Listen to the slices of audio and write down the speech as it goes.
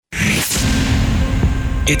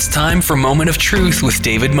It's time for Moment of Truth with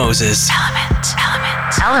David Moses.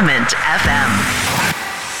 Element FM.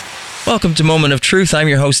 Welcome to Moment of Truth. I'm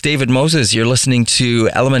your host, David Moses. You're listening to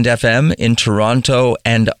Element FM in Toronto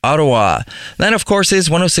and Ottawa. That, of course, is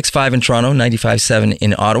 106.5 in Toronto, 95.7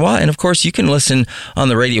 in Ottawa. And, of course, you can listen on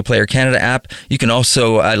the Radio Player Canada app. You can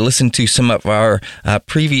also listen to some of our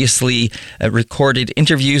previously recorded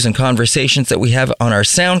interviews and conversations that we have on our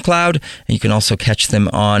SoundCloud. And you can also catch them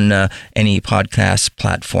on any podcast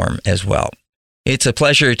platform as well. It's a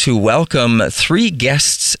pleasure to welcome three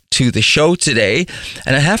guests to the show today.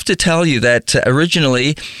 And I have to tell you that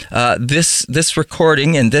originally this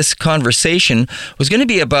recording and this conversation was going to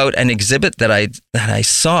be about an exhibit that I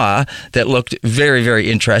saw that looked very, very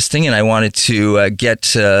interesting. And I wanted to get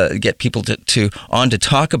people to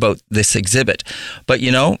talk about this exhibit. But,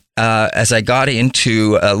 you know, as I got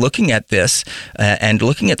into looking at this and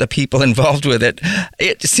looking at the people involved with it,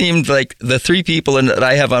 it seemed like the three people that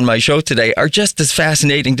I have on my show today are just as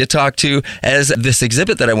fascinating to talk to as this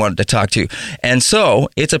exhibit that I wanted to talk to. And so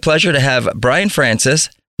it's a pleasure to have Brian Francis,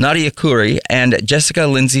 Nadia Khoury, and Jessica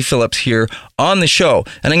Lindsay Phillips here on the show.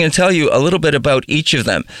 And I'm going to tell you a little bit about each of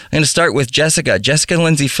them. I'm going to start with Jessica. Jessica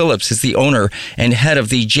Lindsay Phillips is the owner and head of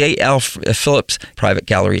the J.L. Phillips Private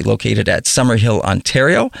Gallery located at Summerhill,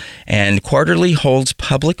 Ontario, and quarterly holds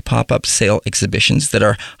public pop-up sale exhibitions that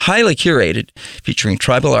are highly curated, featuring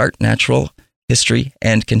tribal art, natural history,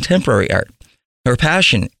 and contemporary art. Her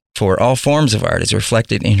passion for all forms of art is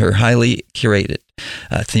reflected in her highly curated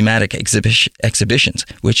thematic exhibitions,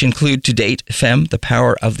 which include to date Femme, the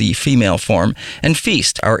Power of the Female Form, and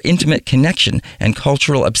Feast, our intimate connection and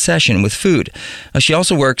cultural obsession with food. She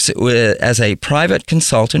also works as a private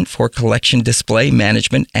consultant for collection display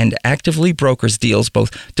management and actively brokers deals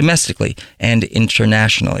both domestically and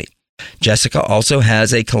internationally. Jessica also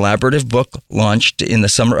has a collaborative book launched in the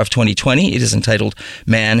summer of 2020. It is entitled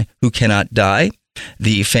Man Who Cannot Die: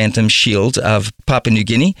 The Phantom Shield of Papua New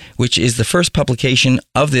Guinea, which is the first publication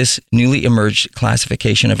of this newly emerged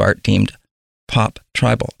classification of art deemed Pop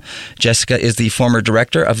Tribal. Jessica is the former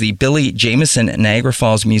director of the Billy Jameson Niagara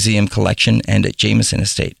Falls Museum Collection and at Jameson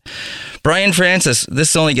Estate. Brian Francis,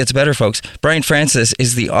 this only gets better, folks. Brian Francis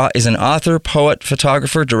is an author, poet,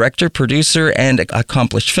 photographer, director, producer, and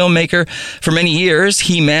accomplished filmmaker. For many years,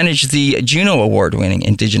 he managed the Juno Award-winning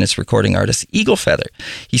Indigenous recording artist Eagle Feather.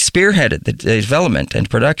 He spearheaded the development and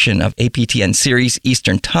production of APTN series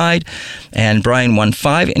Eastern Tide, and Brian won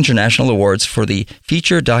 5 international awards for the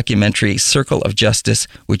feature documentary Circle of Justice,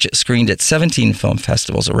 which screened at 17 film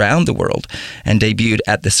festivals around the world and debuted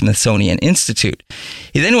at the Smithsonian Institute.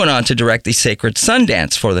 He then went on to direct the Sacred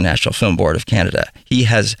Sundance for the National Film Board of Canada. He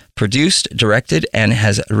has produced, directed, and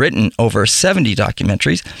has written over 70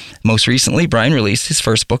 documentaries. Most recently, Brian released his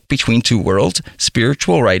first book, Between Two Worlds: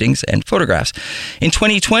 Spiritual Writings and Photographs. In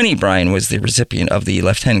 2020, Brian was the recipient of the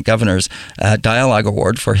Lieutenant Governor's Dialogue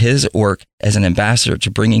Award for his work as an ambassador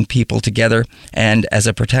to bringing people together and as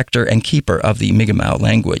a protector and keeper of the Mi'kmaq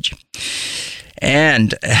language.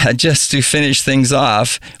 And just to finish things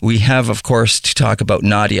off, we have, of course, to talk about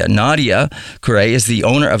Nadia. Nadia Khoury is the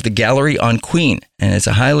owner of the Gallery on Queen and is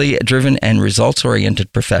a highly driven and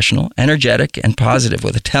results-oriented professional, energetic and positive,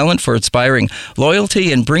 with a talent for inspiring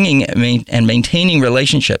loyalty and bringing and maintaining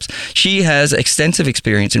relationships. She has extensive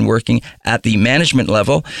experience in working at the management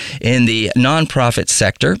level in the nonprofit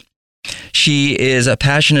sector. She is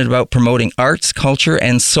passionate about promoting arts, culture,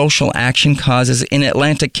 and social action causes in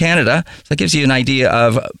Atlantic Canada. So that gives you an idea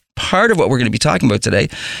of part of what we're going to be talking about today.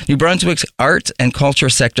 New Brunswick's art and culture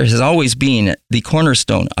sector has always been the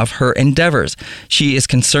cornerstone of her endeavors. She is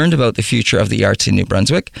concerned about the future of the arts in New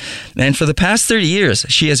Brunswick, and for the past 30 years,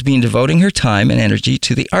 she has been devoting her time and energy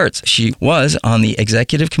to the arts. She was on the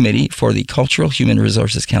executive committee for the Cultural Human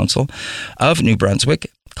Resources Council of New Brunswick,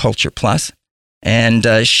 Culture Plus, and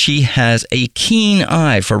she has a keen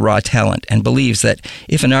eye for raw talent and believes that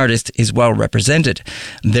if an artist is well represented,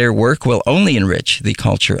 their work will only enrich the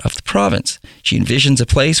culture of the province. She envisions a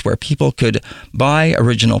place where people could buy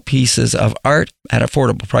original pieces of art at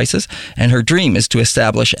affordable prices, and her dream is to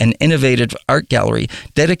establish an innovative art gallery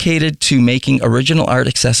dedicated to making original art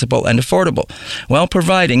accessible and affordable, while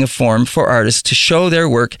providing a forum for artists to show their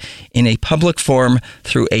work in a public forum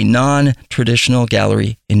through a non-traditional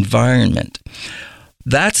gallery environment.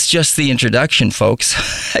 That's just the introduction, folks.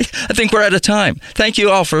 I think we're out of time. Thank you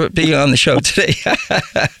all for being on the show today.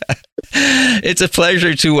 It's a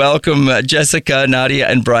pleasure to welcome Jessica, Nadia,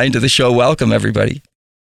 and Brian to the show. Welcome, everybody.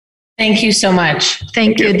 Thank you so much.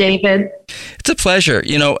 Thank you, David. It's a pleasure.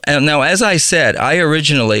 And now, as I said, I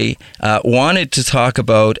originally wanted to talk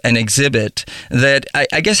about an exhibit that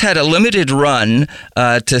I guess had a limited run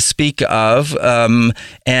to speak of,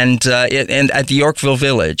 and at the Yorkville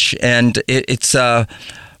Village, and it's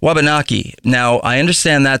Wabanaki. Now, I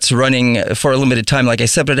understand that's running for a limited time, like I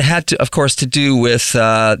said, but it had to, of course, to do with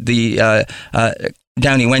the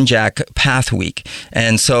Downie Wenjack Path Week.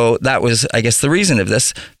 And so that was, I guess, the reason of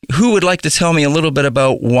this. Who would like to tell me a little bit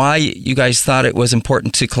about why you guys thought it was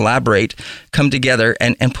important to collaborate, come together,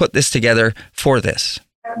 and put this together for this?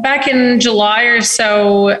 Back in July or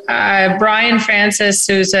so, Brian Francis,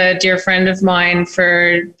 who's a dear friend of mine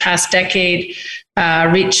for past decade,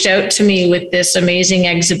 reached out to me with this amazing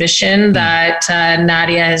exhibition that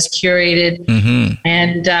Nadia has curated. Mm-hmm.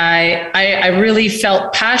 And I really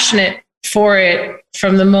felt passionate for it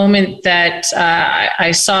from the moment that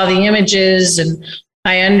I saw the images and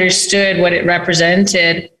I understood what it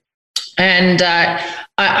represented. And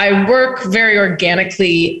I work very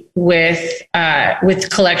organically with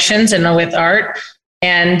collections and with art,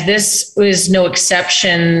 and this was no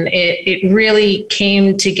exception. It really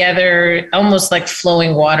came together almost like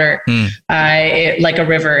flowing water, like a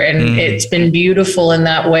river, and it's been beautiful in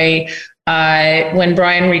that way. When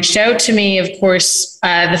Brian reached out to me, of course,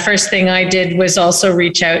 the first thing I did was also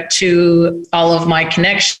reach out to all of my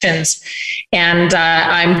connections. And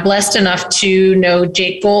I'm blessed enough to know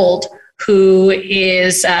Jake Gold, who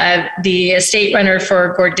is the estate runner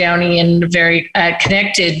for Gord Downie and very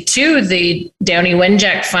connected to the Downie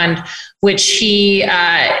Wenjack Fund, which he,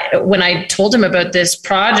 when I told him about this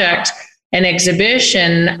project and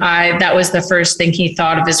exhibition, that was the first thing he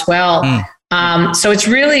thought of as well. So it's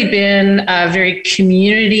really been a very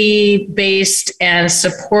community-based and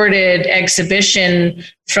supported exhibition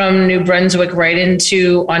from New Brunswick right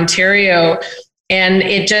into Ontario. And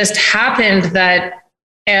it just happened that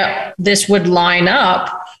this would line up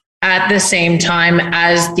at the same time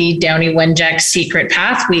as the Downie Wenjack Secret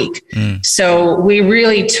Path Week. So we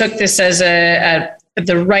really took this as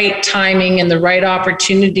the right timing and the right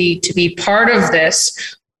opportunity to be part of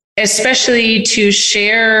this, especially to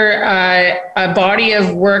share a body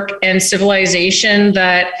of work and civilization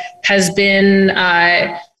that has been,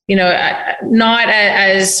 not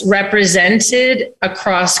as represented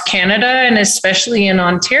across Canada and especially in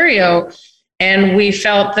Ontario. And we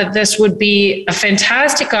felt that this would be a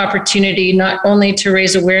fantastic opportunity, not only to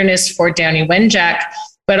raise awareness for Downie Wenjack,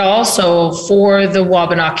 but also for the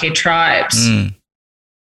Wabanaki tribes.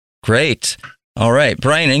 Great. All right.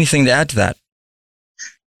 Brian, anything to add to that?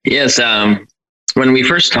 Yes. When we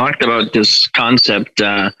first talked about this concept,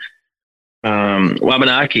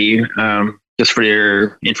 Wabanaki, just for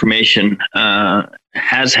your information,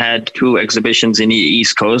 has had 2 exhibitions in the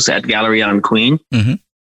East Coast at Gallery on Queen. Mm-hmm.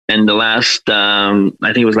 And the last, I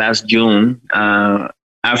think it was last June,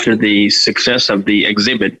 after the success of the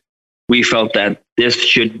exhibit, we felt that this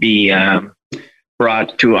should be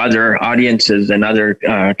brought to other audiences and other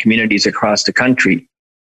communities across the country.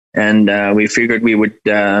 And we figured we would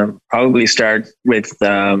probably start with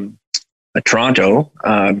Toronto,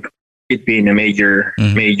 it being a major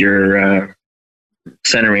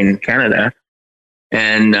center in Canada.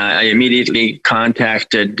 And I immediately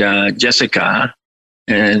contacted Jessica,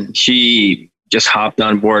 and she just hopped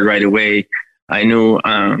on board right away. I knew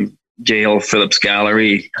J.L. Phillips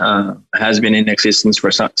Gallery has been in existence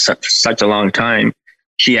for such a long time.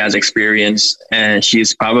 She has experience, and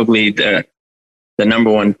she's probably the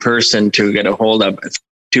number one person to get a hold of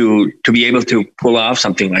to be able to pull off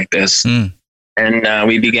something like this. And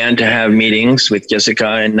we began to have meetings with Jessica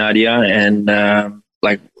and Nadia, and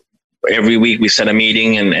like every week we set a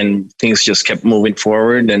meeting, and things just kept moving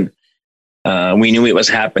forward. And we knew it was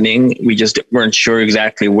happening. We just weren't sure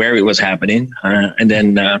exactly where it was happening. And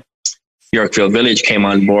then Yorkville Village came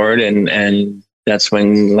on board, and that's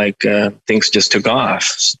when things just took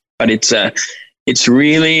off. But it's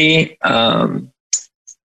really,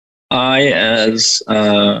 I, as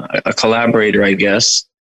a collaborator, I guess,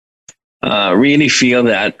 really feel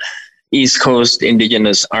that East Coast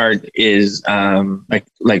Indigenous art is,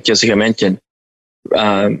 like Jessica mentioned,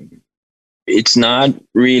 it's not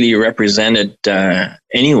really represented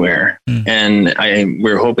anywhere. And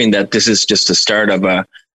we're hoping that this is just the start of a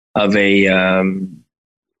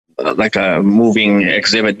moving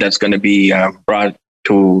exhibit that's going to be brought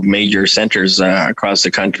to major centers across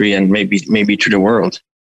the country and maybe to the world.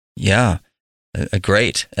 Yeah.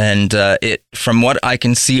 Great. And it, from what I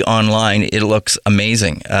can see online, it looks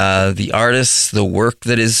amazing. The artists, the work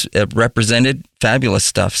that is represented, fabulous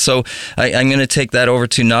stuff. So I'm going to take that over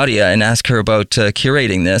to Nadia and ask her about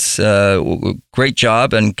curating this. Great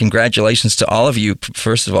job, and congratulations to all of you,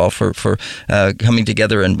 first of all, for coming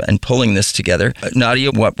together and pulling this together.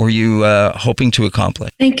 Nadia, what were you hoping to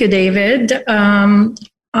accomplish? Thank you, David.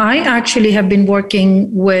 I actually have been working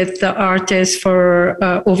with the artists for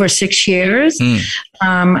over 6 years.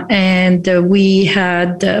 And we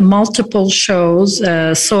had multiple shows,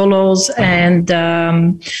 solos and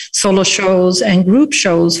solo shows and group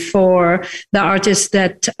shows for the artists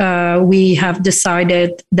that we have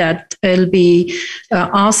decided that it'll be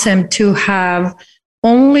awesome to have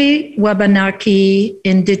only Wabanaki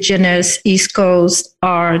Indigenous East Coast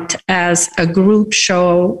art as a group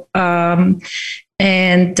show.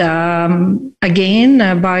 And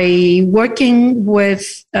again, by working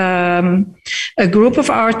with a group of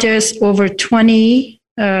artists, over 20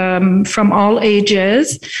 from all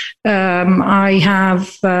ages, I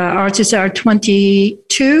have artists that are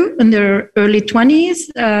 22 in their early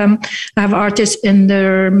 20s. I have artists in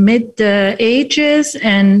their mid ages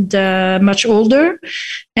and much older.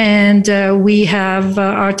 And we have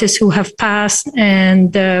artists who have passed,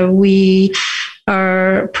 and we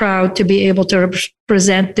are proud to be able to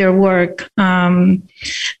represent their work.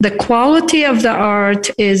 The quality of the art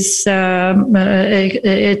is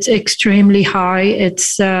it's extremely high.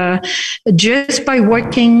 It's just by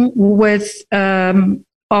working with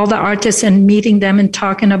all the artists and meeting them and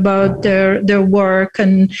talking about their work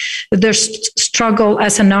and their struggle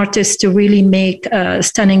as an artist to really make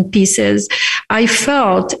stunning pieces. I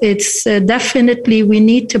felt it's definitely we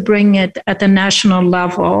need to bring it at a national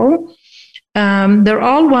level. They're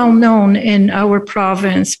all well known in our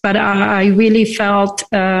province, but I really felt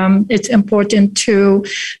it's important to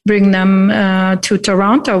bring them to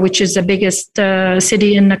Toronto, which is the biggest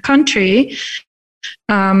city in the country.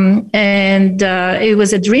 And it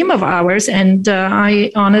was a dream of ours, and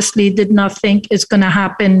I honestly did not think it's going to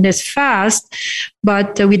happen this fast.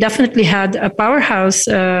 But we definitely had a powerhouse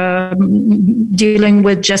dealing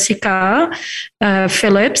with Jessica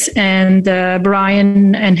Phillips and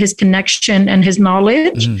Brian and his connection and his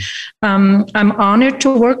knowledge. I'm honored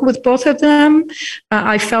to work with both of them.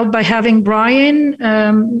 I felt by having Brian,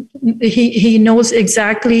 he knows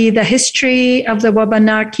exactly the history of the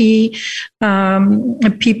Wabanaki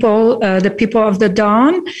people, the people of the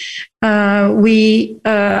Dawn. We,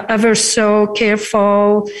 ever so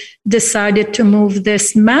careful, decided to move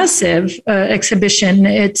this massive exhibition.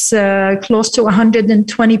 It's close to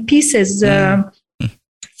 120 pieces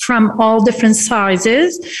from all different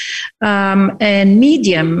sizes and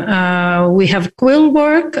medium. We have quill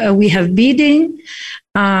work, we have beading,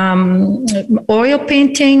 oil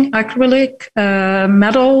painting, acrylic,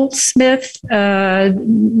 metal smith,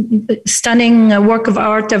 stunning work of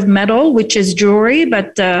art of metal, which is jewelry,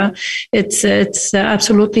 but it's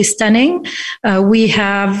absolutely stunning. We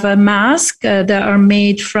have masks that are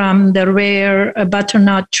made from the rare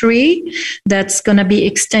butternut tree that's going to be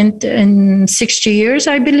extinct in 60 years,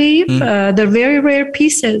 I believe. They're very rare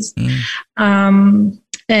pieces.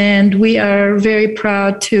 And we are very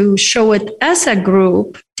proud to show it as a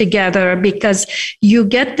group together, because you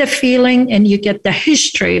get the feeling and you get the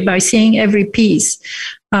history by seeing every piece.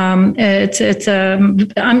 I'm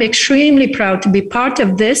extremely proud to be part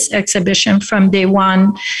of this exhibition from day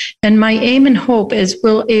one. And my aim and hope is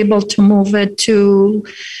we'll able to move it to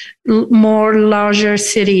more larger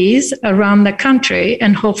cities around the country,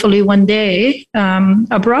 and hopefully one day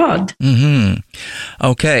abroad.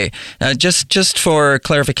 Okay. Just for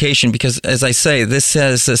clarification, because as I say, this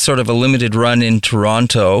has a sort of a limited run in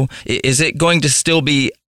Toronto. Is it going to still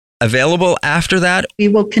be available after that? We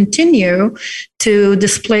will continue to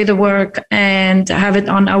display the work and have it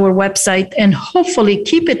on our website, and hopefully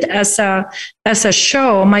keep it as a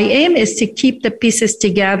show. My aim is to keep the pieces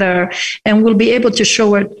together, and we'll be able to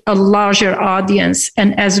show it a larger audience.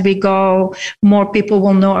 And as we go, more people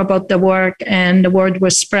will know about the work, and the word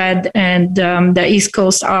will spread, and the East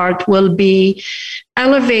Coast art will be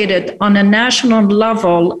elevated on a national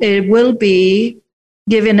level. It will be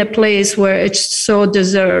given a place where it so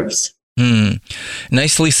deserves.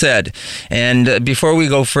 Nicely said. And before we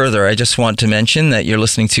go further, I just want to mention that you're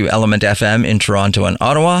listening to Element FM in Toronto and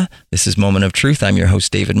Ottawa. This is Moment of Truth. I'm your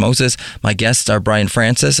host, David Moses. My guests are Brian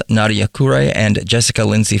Francis, Nadia Kure, and Jessica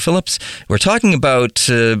Lindsay Phillips. We're talking about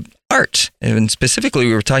art. And specifically,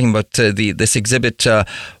 we were talking about this exhibit,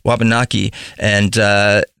 Wabanaki, and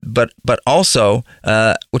but also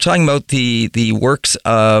we're talking about the works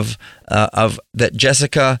of that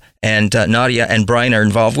Jessica and Nadia and Brian are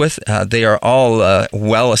involved with. They are all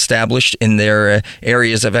well established in their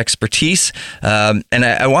areas of expertise. And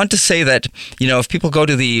I want to say that, if people go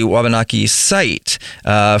to the Wabanaki site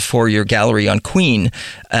for your gallery on Queen,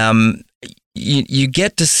 you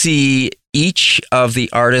get to see each of the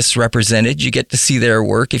artists represented. You get to see their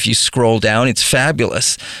work. If you scroll down, it's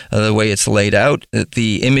fabulous the way it's laid out.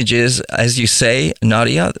 The images, as you say,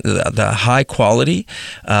 Nadia, the high quality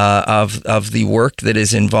of the work that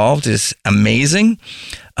is involved is amazing.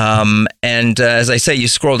 And as I say, you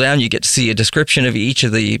scroll down, you get to see a description of each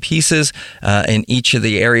of the pieces in each of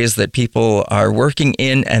the areas that people are working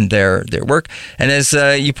in and their work. And as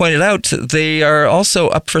you pointed out, they are also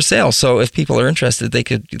up for sale. So if people are interested, they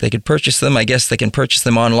could purchase them. I guess they can purchase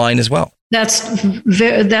them online as well. That's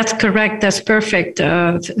correct. That's perfect.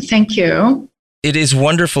 Thank you. It is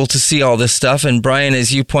wonderful to see all this stuff. And Brian,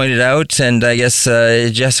 as you pointed out, and I guess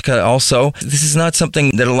Jessica also, this is not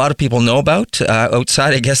something that a lot of people know about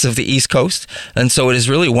outside, I guess, of the East Coast. And so it is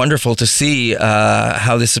really wonderful to see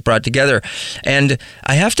how this is brought together. And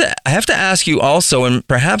I have to ask you also, and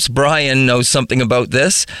perhaps Brian knows something about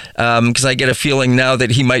this, because I get a feeling now that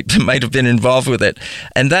he might have been involved with it.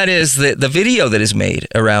 And that is the video that is made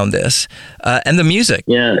around this and the music.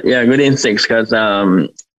 Yeah, good instincts, because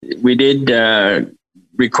we did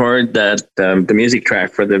record the music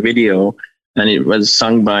track for the video, and it was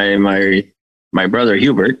sung by my brother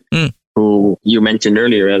Hubert, who you mentioned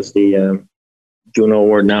earlier as the Juno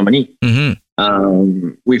Award nominee.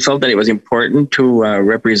 Mm-hmm. We felt that it was important to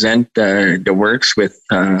represent the works with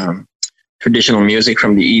traditional music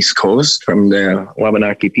from the East Coast, from the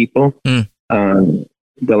Wabanaki people. The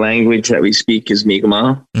language that we speak is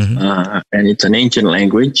Mi'kmaq, and it's an ancient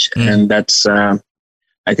language, and that's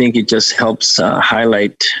I think it just helps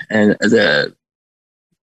highlight the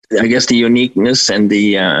uniqueness and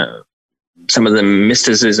the some of the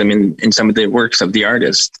mysticism in some of the works of the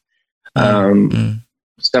artist. Some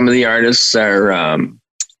of the artists are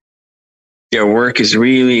their work is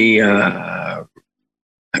really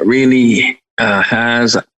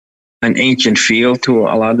has an ancient feel to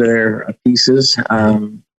a lot of their pieces.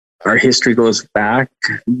 Our history goes back,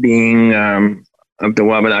 being of the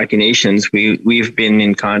Wabanaki nations. We've been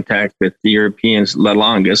in contact with the Europeans the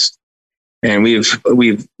longest, and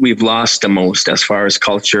we've lost the most as far as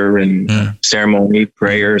culture and ceremony,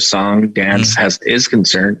 prayer, song, dance is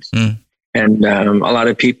concerned. And a lot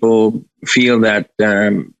of people feel that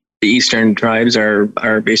the Eastern tribes are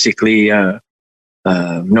basically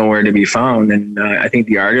nowhere to be found. And I think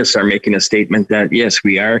the artists are making a statement that yes,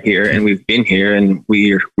 we are here, and we've been here, and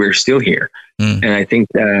we're still here. And I think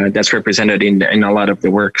that's represented in a lot of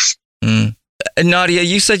the works. Nadia,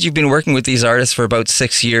 you said you've been working with these artists for about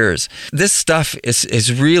 6 years. This stuff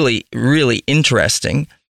is really, really interesting.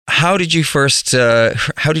 How did you first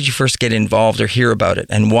get involved or hear about it,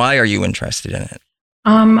 and why are you interested in it?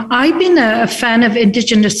 I've been a fan of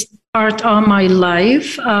Indigenous art all my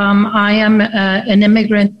life. I am an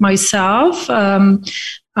immigrant myself.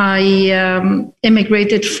 I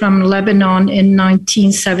immigrated from Lebanon in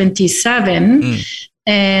 1977.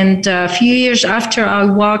 And a few years after, I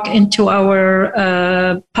walk into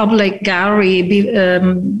our public gallery,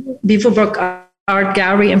 Beaverbrook Art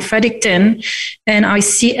Gallery in Fredericton, and I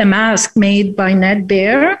see a mask made by Ned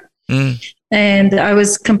Bear. And I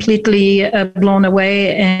was completely blown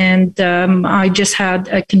away, and I just had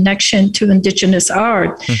a connection to Indigenous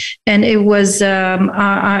art. And it was,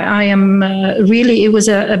 I am really, it was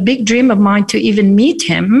a big dream of mine to even meet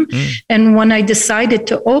him. And when I decided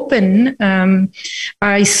to open,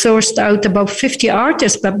 I sourced out about 50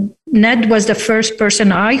 artists, but Ned was the first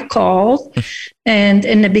person I called. And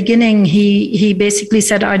in the beginning, he basically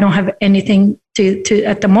said, I don't have anything to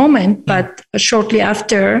at the moment, but shortly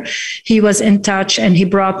after, he was in touch and he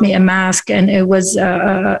brought me a mask, and it was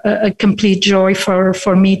a complete joy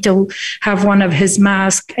for me to have one of his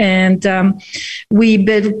masks. And I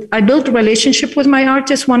built a relationship with my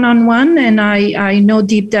artists one-on-one, and I know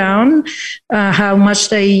deep down how much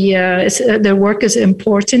their work is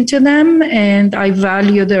important to them, and I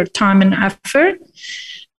value their time and effort.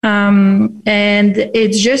 And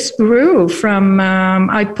it just grew from,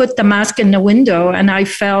 I put the mask in the window, and I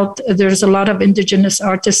felt there's a lot of Indigenous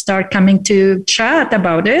artists start coming to chat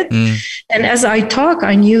about it. And as I talk,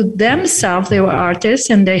 I knew themselves, they were artists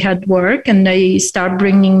and they had work, and they start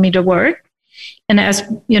bringing me the work. And as,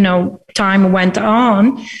 time went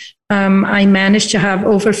on, I managed to have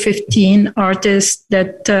over 15 artists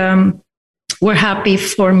that were happy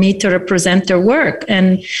for me to represent their work.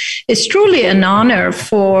 And it's truly an honor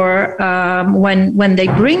for when they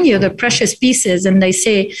bring you the precious pieces and they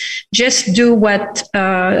say, just do what,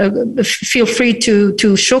 feel free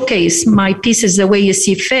to showcase my pieces the way you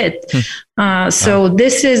see fit. So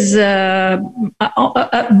this is a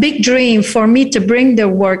big dream for me to bring their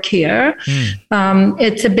work here.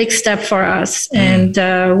 It's a big step for us. And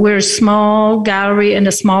we're a small gallery in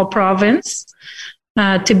a small province.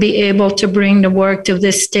 To be able to bring the work to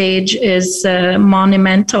this stage is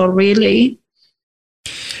monumental, really.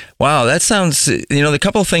 Wow, that sounds, a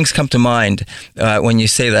couple of things come to mind when you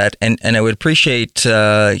say that, and I would appreciate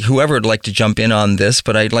whoever would like to jump in on this,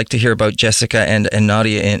 but I'd like to hear about Jessica and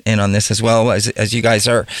Nadia in on this as well, as you guys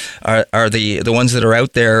are the ones that are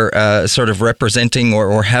out there sort of representing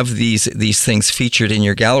or have these things featured in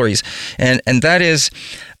your galleries, and that is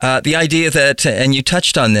the idea that, and you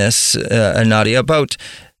touched on this, Nadia, about,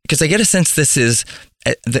 because I get a sense this is,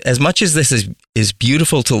 as much as this is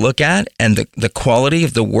beautiful to look at and the quality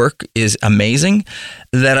of the work is amazing,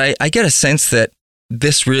 that I get a sense that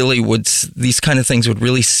these kind of things would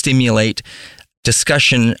really stimulate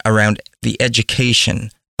discussion around the education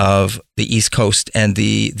of the East Coast and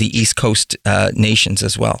the East Coast nations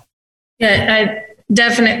as well. Yeah,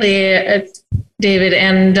 definitely, David.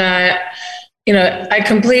 And, I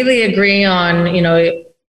completely agree on,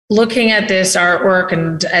 looking at this artwork,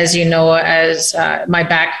 and as you know, as my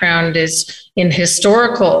background is in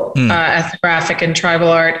historical ethnographic and tribal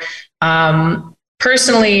art,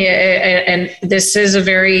 personally, and this is a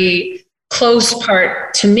very close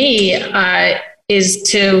part to me, is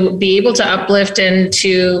to be able to uplift and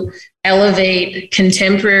to elevate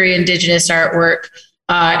contemporary Indigenous artwork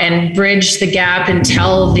and bridge the gap and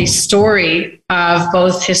tell the story of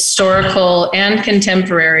both historical and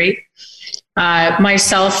contemporary.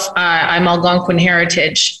 Myself, I'm Algonquin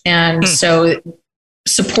heritage, and so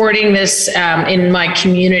supporting this in my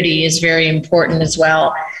community is very important as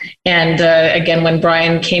well. And again, when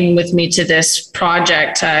Brian came with me to this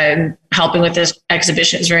project, helping with this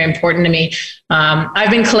exhibition is very important to me.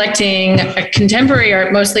 I've been collecting contemporary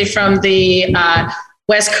art mostly from the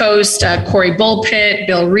West Coast, Corey Bullpit,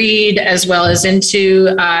 Bill Reed, as well as into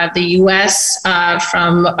the U.S.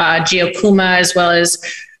 From Gio Kuma, as well as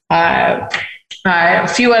a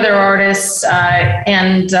few other artists,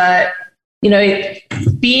 and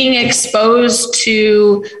being exposed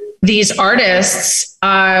to these artists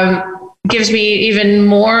gives me even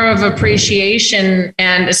more of appreciation,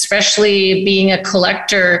 and especially being a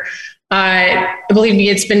collector, believe me,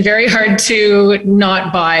 it's been very hard to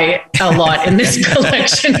not buy a lot in this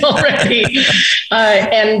collection already.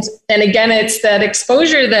 And again, it's that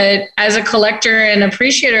exposure that as a collector and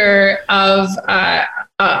appreciator of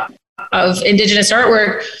Indigenous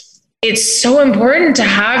artwork, it's so important to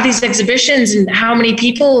have these exhibitions, and how many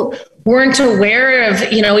people weren't aware of,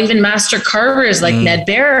 even master carvers like Ned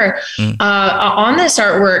Bear on this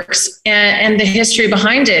artworks and the history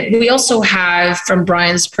behind it. We also have, from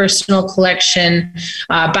Brian's personal collection,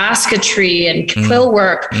 basketry and quill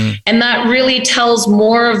work. And that really tells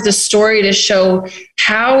more of the story to show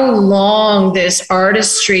how long this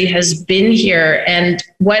artistry has been here and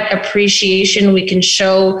what appreciation we can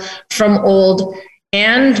show from old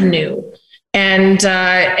and new. And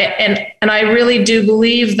I really do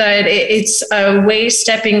believe that it's a way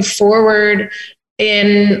stepping forward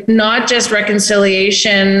in not just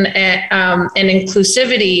reconciliation and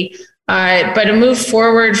inclusivity, but a move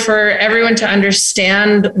forward for everyone to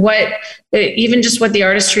understand even just what the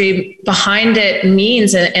artistry behind it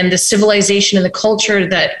means, and the civilization and the culture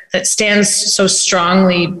that stands so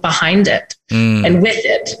strongly behind it and with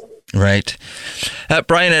it. Right.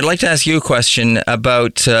 Brian, I'd like to ask you a question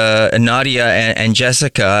about Nadia and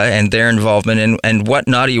Jessica and their involvement, and what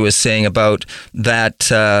Nadia was saying about that,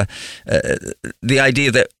 the idea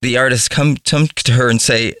that the artists come to her and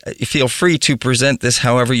say, feel free to present this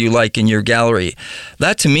however you like in your gallery.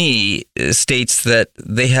 That to me states that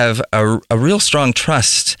they have a real strong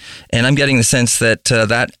trust, and I'm getting the sense that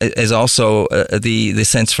that is also the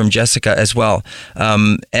sense from Jessica as well.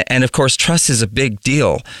 And of course, trust is a big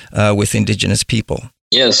deal with Indigenous people.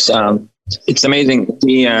 Yes, it's amazing.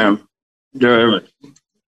 The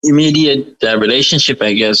immediate relationship,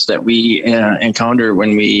 I guess, that we encounter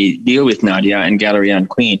when we deal with Nadia and Gallery on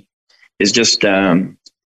Queen is just,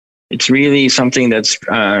 it's really something that's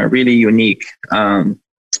really unique. I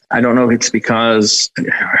don't know if it's because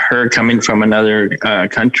her coming from another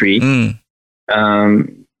country,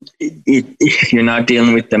 you're not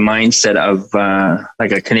dealing with the mindset of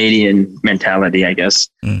like a Canadian mentality, I guess.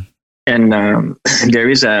 And there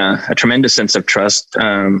is a tremendous sense of trust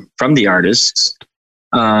from the artists.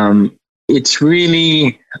 it's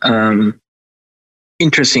really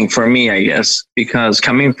interesting for me, I guess, because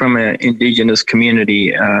coming from an indigenous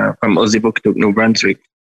community from Ozibuktuk, New Brunswick,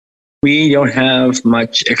 we don't have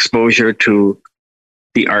much exposure to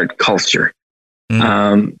the art culture.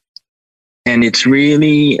 And it's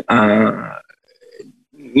really, with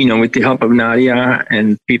the help of Nadia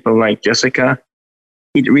and people like Jessica,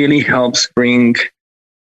 it really helps bring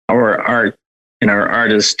our art and our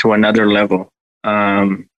artists to another level.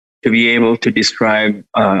 To be able to describe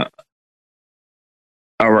our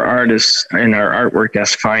artists and our artwork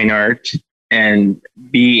as fine art and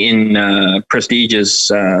be in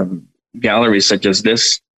prestigious galleries such as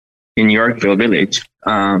this in Yorkville Village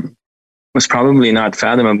was probably not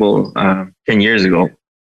fathomable 10 years ago.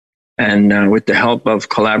 And with the help of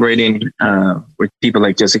collaborating with people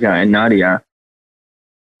like Jessica and Nadia,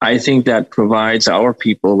 I think that provides our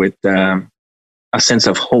people with a sense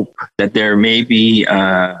of hope that there may be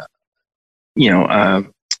a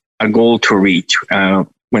goal to reach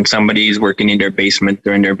when somebody is working in their basement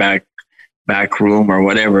or in their back room or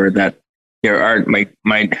whatever, that their art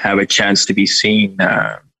might have a chance to be seen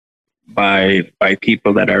by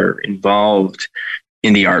people that are involved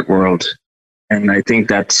in the art world. And I think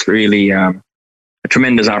that's really a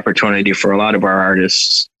tremendous opportunity for a lot of our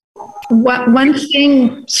artists. One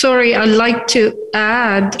thing, sorry, I'd like to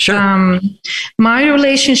add. Sure. My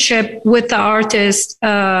relationship with the artist,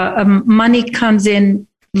 money comes in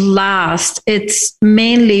last. It's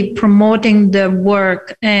mainly promoting the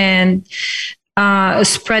work and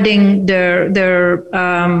spreading their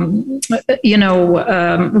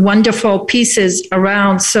wonderful pieces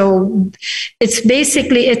around. So it's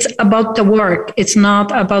about the work. It's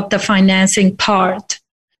not about the financing part.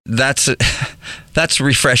 That's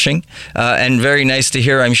refreshing and very nice to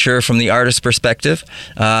hear, I'm sure, from the artist's perspective.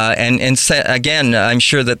 Again, I'm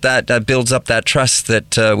sure that builds up that trust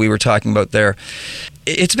that we were talking about there.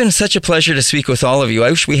 It's been such a pleasure to speak with all of you. I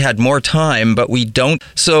wish we had more time, but we don't.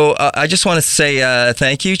 So I just want to say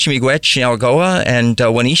thank you, Chimigwech, Chiawagoa, and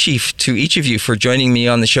Wanishi, to each of you for joining me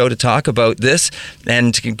on the show to talk about this.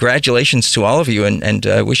 And congratulations to all of you, and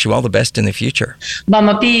I wish you all the best in the future.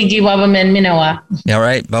 Bamapi giwabamen minawa. All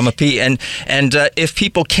right, Bamapi. And if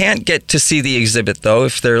people can't get to see the exhibit, though,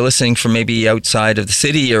 if they're listening from maybe outside of the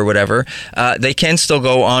city or whatever, they can still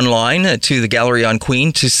go online to the Gallery on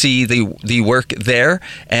Queen to see the work there.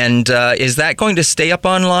 And is that going to stay up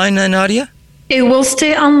online, Nadia? It will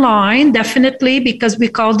stay online, definitely, because we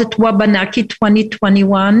called it Wabanaki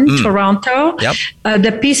 2021 Toronto. Yep.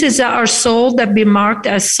 The pieces that are sold, that be marked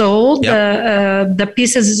as sold, the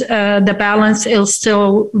pieces, the balance will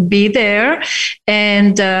still be there.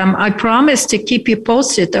 And I promise to keep you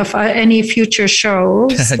posted of any future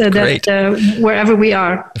shows wherever we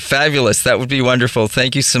are. Fabulous. That would be wonderful.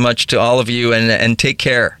 Thank you so much to all of you, and take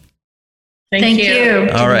care. Thank you.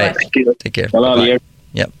 All right. Thank you. Take care. Bye-bye.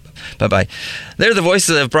 Yep. Bye-bye. They're the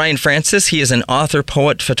voices of Brian Francis. He is an author,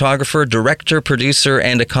 poet, photographer, director, producer,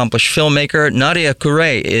 and accomplished filmmaker. Nadia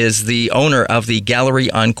Couret is the owner of the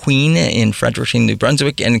Gallery on Queen in Fredericton, New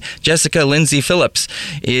Brunswick. And Jessica Lindsay Phillips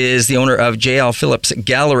is the owner of J.L. Phillips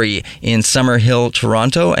Gallery in Summerhill,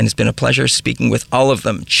 Toronto. And it's been a pleasure speaking with all of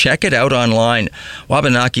them. Check it out online.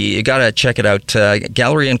 Wabanaki, you got to check it out.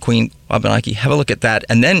 Gallery on Queen, Wabanaki, have a look at that,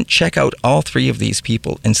 and then check out all three of these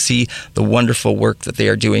people and see the wonderful work that they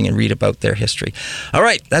are doing and read about their history. All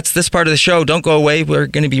right, that's this part of the show. Don't go away. We're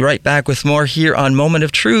going to be right back with more here on Moment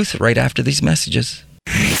of Truth right after these messages.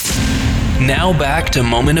 Now back to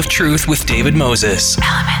Moment of Truth with David Moses.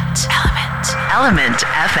 Element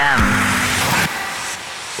FM.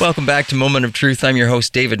 Welcome back to Moment of Truth. I'm your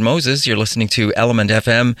host, David Moses. You're listening to Element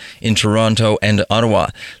FM in Toronto and Ottawa.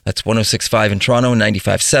 That's 106.5 in Toronto,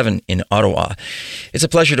 95.7 in Ottawa. It's a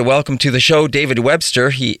pleasure to welcome to the show David Webster.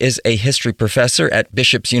 He is a history professor at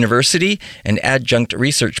Bishop's University and adjunct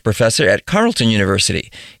research professor at Carleton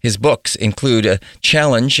University. His books include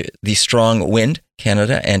Challenge, The Strong Wind,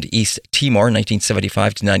 Canada and East Timor,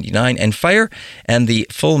 1975 to 99, and Fire and the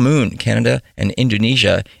Full Moon, Canada and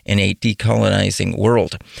Indonesia in a Decolonizing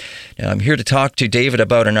World. Now, I'm here to talk to David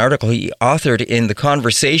about an article he authored in The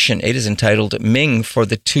Conversation. It is entitled Ming for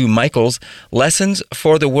the Two Michaels, Lessons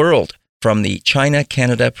for the World from the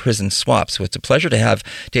China-Canada prison swap. So it's a pleasure to have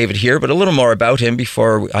David here, but a little more about him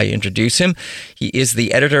before I introduce him. He is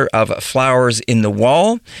the editor of Flowers in the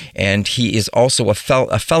Wall, and he is also a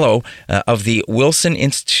fellow of the Wilson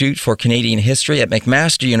Institute for Canadian History at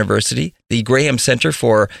McMaster University, the Graham Centre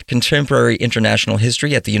for Contemporary International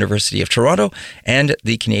History at the University of Toronto, and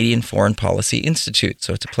the Canadian Foreign Policy Institute.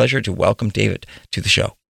 So it's a pleasure to welcome David to the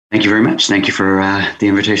show. Thank you very much. Thank you for the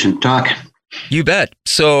invitation to talk. You bet.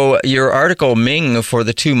 So your article, Ming, for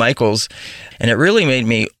the Two Michaels, and it really made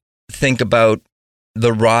me think about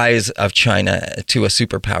the rise of China to a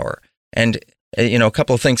superpower. And, a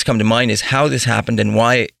couple of things come to mind is how this happened and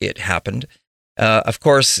why it happened. Of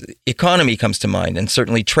course, economy comes to mind, and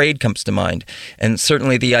certainly trade comes to mind, and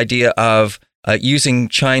certainly the idea of using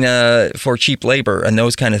China for cheap labor and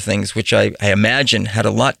those kind of things, which I imagine had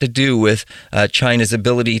a lot to do with China's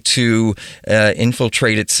ability to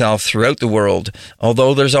infiltrate itself throughout the world,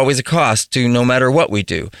 although there's always a cost to no matter what we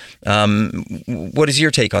do. What is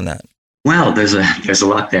your take on that? Well, there's a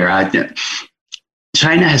lot there.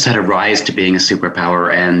 China has had a rise to being a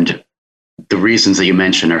superpower, and the reasons that you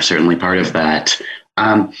mentioned are certainly part of that.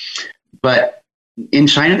 But in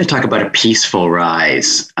China, they talk about a peaceful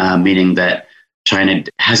rise, meaning that China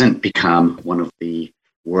hasn't become one of the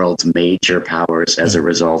world's major powers as a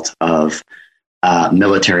result of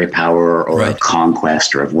military power or of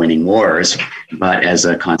conquest or of winning wars, but as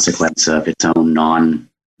a consequence of its own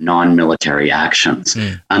non-military actions.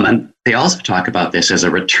 And they also talk about this as a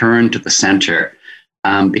return to the center,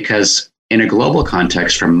 because in a global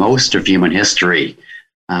context, for most of human history,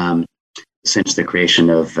 since the creation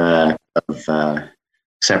of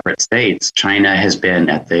separate states, China has been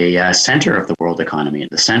at the center of the world economy, at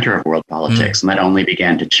the center of world politics, and that only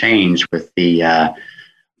began to change with the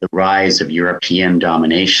rise of European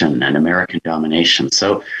domination and American domination.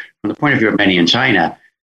 So, from the point of view of many in China,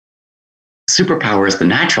 superpower is the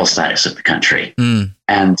natural status of the country,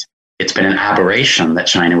 and it's been an aberration that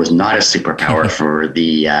China was not a superpower for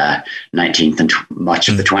the 19th and much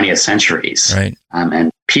of the 20th centuries. Right. And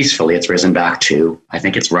peacefully, it's risen back to, I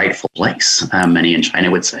think, its rightful place, many in China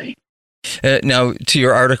would say. Now, to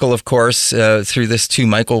your article, of course, through this Two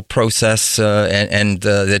Michael process and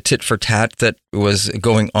the tit for tat that was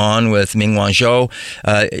going on with Ming Wanzhou,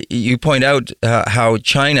 you point out how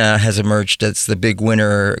China has emerged as the big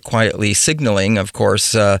winner, quietly signaling, of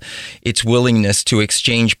course, its willingness to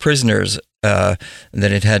exchange prisoners that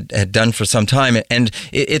it had done for some time, and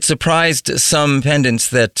it surprised some pundits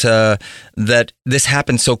that this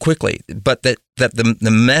happened so quickly, but that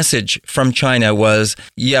the message from China was,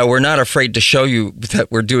 we're not afraid to show you that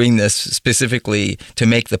we're doing this specifically to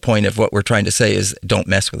make the point of what we're trying to say is don't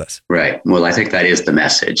mess with us. Right. Well, I think that is the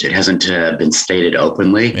message. It hasn't been stated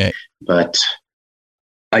openly, but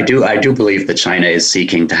I do believe that China is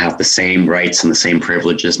seeking to have the same rights and the same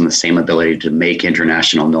privileges and the same ability to make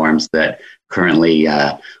international norms that currently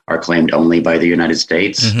are claimed only by the United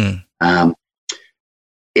States.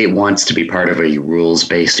 It wants to be part of a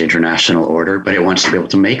rules-based international order, but it wants to be able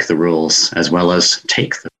to make the rules as well as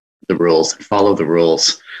take the rules and follow the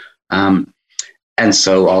rules. And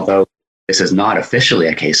so although this is not officially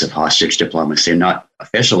a case of hostage diplomacy, not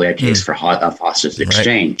officially a case of hostage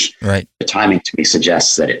exchange, the timing to me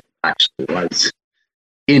suggests that it actually was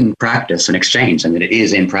in practice an exchange, and that it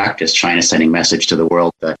is in practice China sending message to the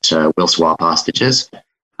world that we'll swap hostages.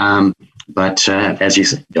 But as you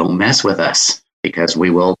said, don't mess with us, because we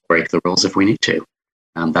will break the rules if we need to.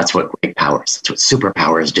 That's what great powers, that's what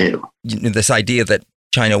superpowers do. This idea that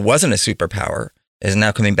China wasn't a superpower is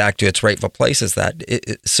now coming back to its rightful place as that.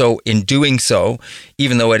 So in doing so,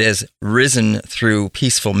 even though it has risen through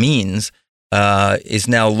peaceful means, is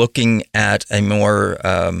now looking at a more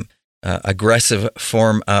aggressive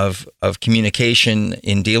form of communication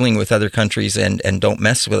in dealing with other countries and don't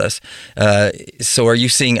mess with us. So are you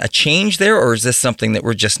seeing a change there, or is this something that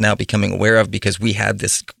we're just now becoming aware of because we had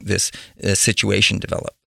this situation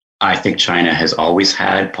develop? I think China has always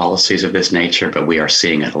had policies of this nature, but we are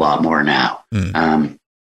seeing it a lot more now.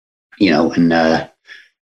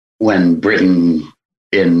 When Britain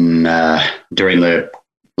during the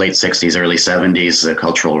late 60s, early 70s, the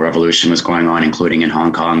Cultural Revolution was going on, including in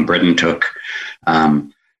Hong Kong. Britain took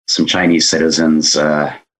some Chinese citizens,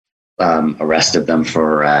 arrested them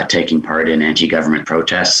for taking part in anti-government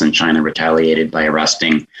protests, and China retaliated by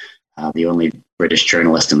arresting the only British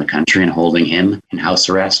journalist in the country and holding him in house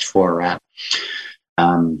arrest for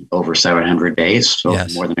over 700 days, so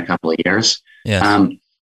more than a couple of years.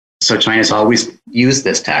 So China's always used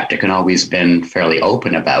this tactic and always been fairly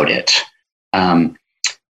open about it.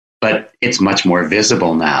 But it's much more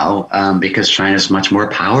visible now because China's much more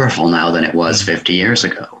powerful now than it was 50 years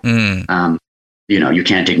ago. You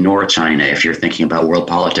can't ignore China if you're thinking about world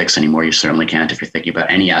politics anymore. You certainly can't if you're thinking about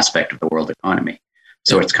any aspect of the world economy.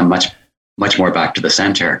 So it's come much more back to the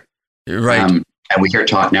center. Right. And we hear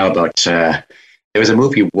talk now about, there was a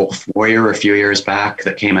movie, Wolf Warrior, a few years back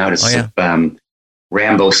that came out as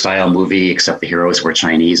Rambo-style movie, except the heroes were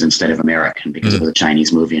Chinese instead of American, because it was a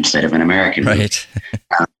Chinese movie instead of an American movie.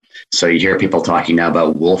 So you hear people talking now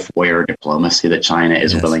about wolf warrior diplomacy, that China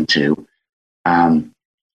is willing to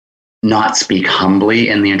not speak humbly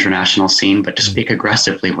in the international scene, but to speak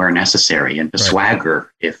aggressively where necessary and to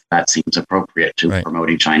swagger if that seems appropriate to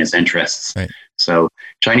promoting China's interests. Right. So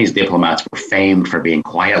Chinese diplomats were famed for being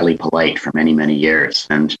quietly polite for many, many years.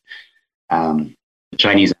 And the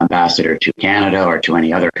Chinese ambassador to Canada or to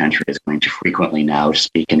any other country is going to frequently now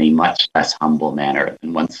speak in a much less humble manner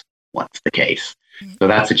than once the case. So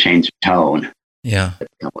that's a change of tone. Yeah.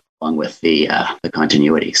 Along with the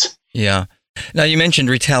continuities. Yeah. Now, you mentioned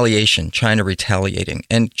retaliation, China retaliating,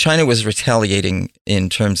 and China was retaliating in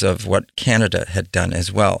terms of what Canada had done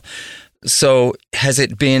as well. So has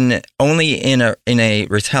it been only in a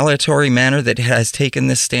retaliatory manner that it has taken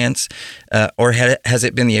this stance, or has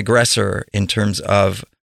it been the aggressor in terms of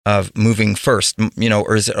moving first,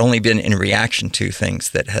 or has it only been in reaction to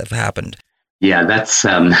things that have happened? Yeah,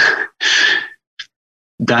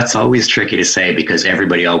 that's always tricky to say because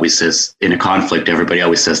everybody always says in a conflict, everybody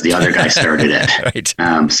always says the other guy started it. Right.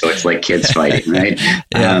 So it's like kids fighting, right?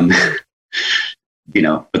 Yeah.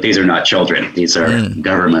 But these are not children. These are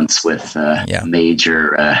governments with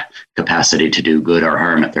major capacity to do good or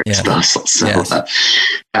harm at their disposal. So,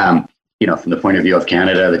 from the point of view of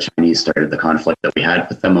Canada, the Chinese started the conflict that we had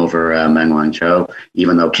with them over Meng Wanzhou,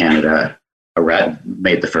 even though Canada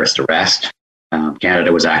made the first arrest.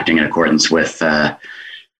 Canada was acting in accordance with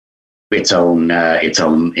its own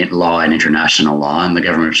law and international law, and the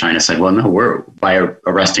government of China said, "Well, no, by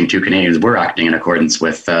arresting two Canadians, we're acting in accordance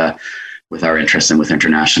with our interests and with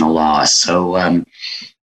international law." So,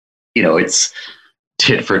 it's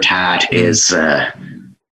tit for tat is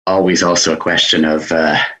always also a question of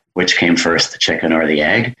which came first, the chicken or the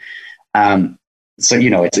egg. So,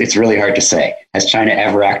 it's really hard to say. Has China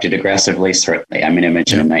ever acted aggressively? Certainly. I mean, I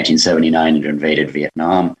mentioned in 1979 it invaded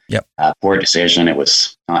Vietnam. Yep. Poor decision. It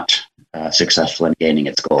was not successful in gaining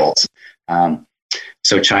its goals.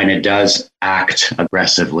 So China does act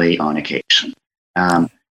aggressively on occasion.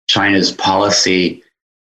 China's policy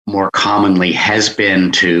more commonly has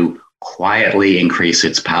been to quietly increase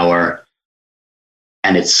its power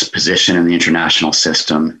and its position in the international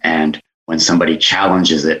system, and when somebody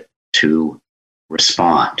challenges it, to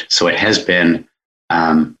respond. So it has been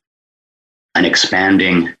an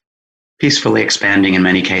peacefully expanding in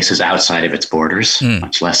many cases outside of its borders,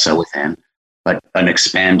 much less so within, but an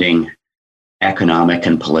expanding economic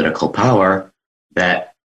and political power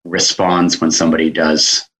that responds when somebody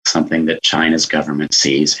does something that China's government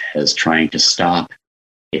sees as trying to stop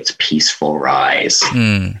its peaceful rise.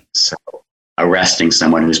 So arresting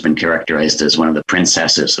someone who's been characterized as one of the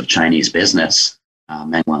princesses of Chinese business,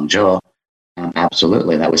 Meng Wanzhou,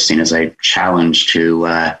 absolutely, that was seen as a challenge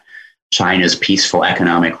to China's peaceful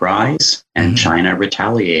economic rise, and China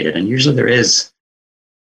retaliated. And usually there is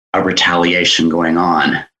a retaliation going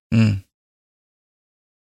on.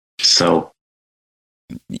 So,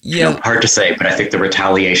 hard to say, but I think the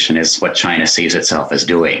retaliation is what China sees itself as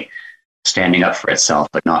doing, standing up for itself,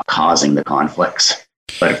 but not causing the conflicts.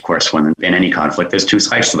 But of course, when in any conflict, there's two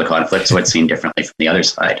sides to the conflict, so it's seen differently from the other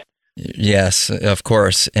side. Yes, of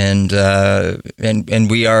course, and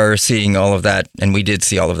we are seeing all of that, and we did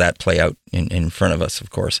see all of that play out in front of us, of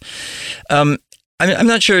course. I'm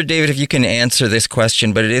not sure, David, if you can answer this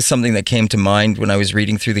question, but it is something that came to mind when I was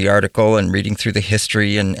reading through the article and reading through the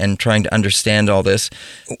history and trying to understand all this.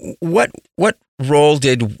 What role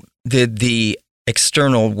did the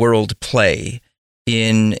external world play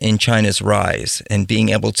in China's rise and being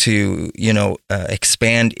able to,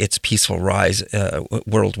 expand its peaceful rise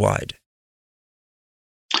worldwide?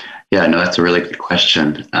 Yeah, no, that's a really good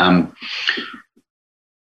question.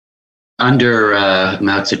 Under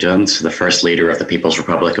Mao Zedong, the first leader of the People's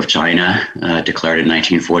Republic of China, declared in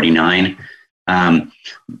 1949,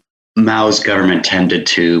 Mao's government tended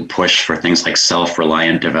to push for things like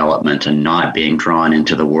self-reliant development and not being drawn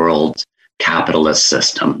into the world capitalist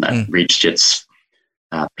system that reached its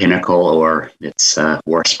pinnacle or its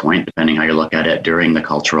worst point, depending how you look at it, during the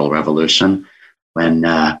Cultural Revolution, when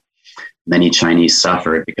many Chinese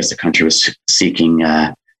suffered because the country was seeking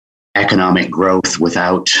economic growth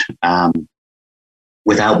without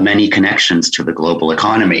many connections to the global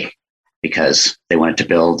economy, because they wanted to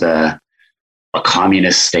build a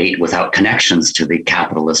communist state without connections to the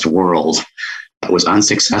capitalist world. It was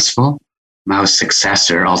unsuccessful. Mao's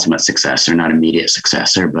successor, ultimate successor, not immediate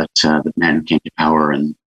successor, but the man who came to power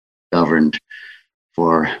and governed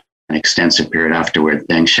for an extensive period afterward,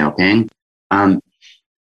 Deng Xiaoping,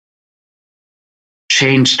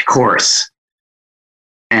 changed course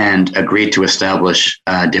and agreed to establish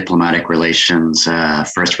diplomatic relations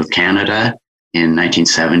first with Canada in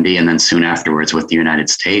 1970 and then soon afterwards with the United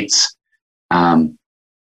States. And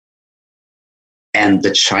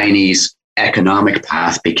the Chinese economic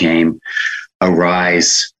path became a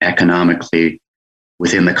rise economically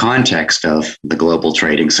within the context of the global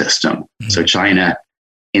trading system. Mm-hmm. So China,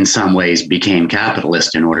 in some ways, became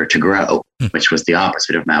capitalist in order to grow, which was the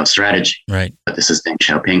opposite of Mao's strategy. Right. But this is Deng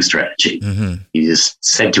Xiaoping's strategy. Mm-hmm. He is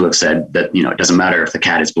said to have said that, it doesn't matter if the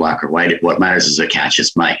cat is black or white. What matters is it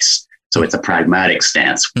catches mice. So it's a pragmatic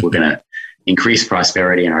stance. Mm-hmm. We're going to increase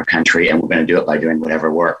prosperity in our country, and we're going to do it by doing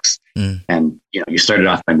whatever works. Mm. And, you started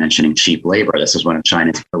off by mentioning cheap labor. This is one of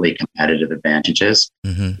China's early competitive advantages.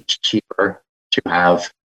 Mm-hmm. It's cheaper to have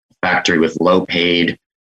a factory with low-paid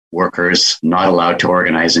workers not allowed to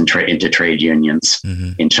organize into trade unions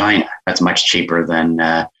in China. That's much cheaper than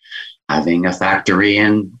having a factory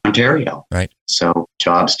in Ontario. Right. So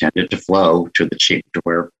jobs tended to flow to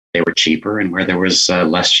where they were cheaper and where there was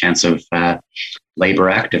less chance of labor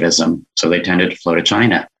activism. So they tended to flow to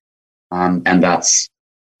China. And that's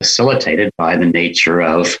facilitated by the nature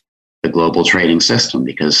of the global trading system,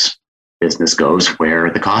 because business goes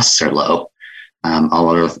where the costs are low,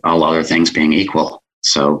 all other things being equal.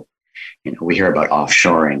 So, we hear about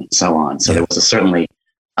offshoring and so on. So there was certainly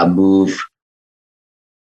a move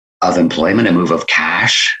of employment, a move of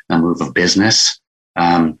cash, a move of business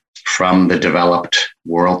from the developed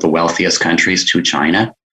world, the wealthiest countries, to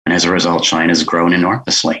China. And as a result, China's grown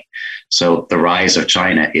enormously. So the rise of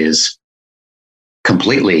China is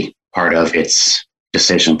completely part of its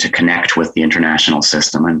decision to connect with the international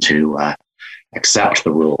system and to accept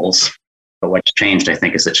the rules. But what's changed, I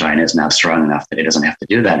think, is that China is now strong enough that it doesn't have to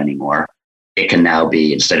do that anymore. It can now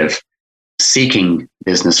be, instead of seeking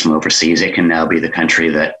business from overseas, it can now be the country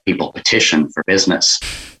that people petition for business.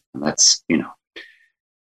 And that's,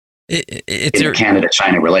 it's in the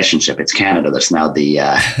Canada-China relationship. It's Canada that's now the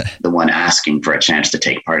one asking for a chance to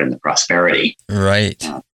take part in the prosperity. Right.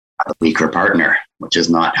 A weaker partner, which is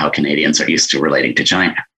not how Canadians are used to relating to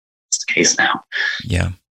China. It's the case now.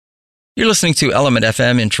 Yeah. You're listening to Element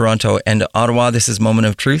FM in Toronto and Ottawa. This is Moment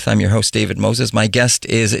of Truth. I'm your host, David Moses. My guest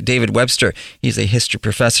is David Webster. He's a history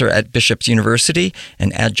professor at Bishop's University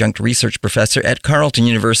and adjunct research professor at Carleton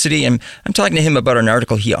University. And I'm talking to him about an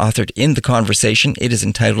article he authored in The Conversation. It is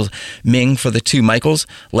entitled Ming for the Two Michaels,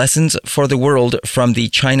 Lessons for the World from the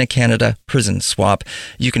China-Canada Prison Swap.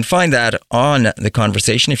 You can find that on The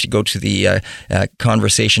Conversation if you go to the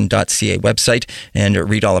conversation.ca website and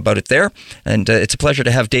read all about it there. And it's a pleasure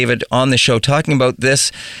to have David on the show talking about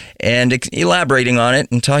this and elaborating on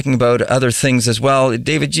it and talking about other things as well.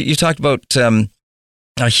 David, you talked about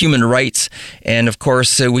human rights, and of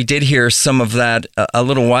course we did hear some of that a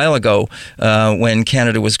little while ago when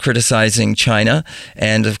Canada was criticizing China,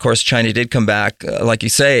 and of course China did come back, like you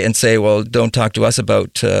say, and say, well, don't talk to us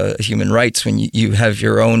about human rights when you have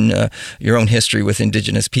your own history with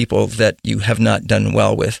Indigenous people that you have not done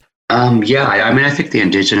well with. I think the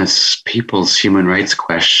Indigenous people's human rights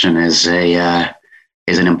question is an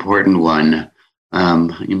important one.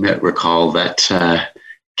 You might recall that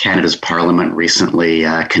Canada's Parliament recently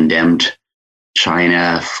condemned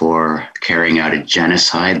China for carrying out a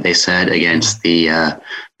genocide, they said, against the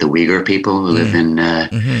Uyghur people who live in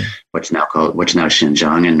what's now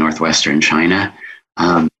Xinjiang in northwestern China,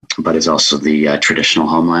 but is also the traditional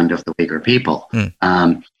homeland of the Uyghur people.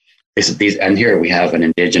 And here we have an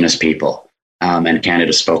Indigenous people, and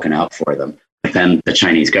Canada's spoken out for them. But then the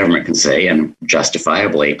Chinese government can say, and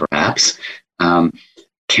justifiably perhaps,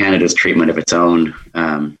 Canada's treatment of its own,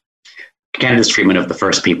 Canada's treatment of the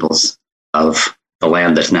First Peoples of the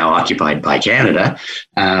land that's now occupied by Canada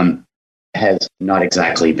has not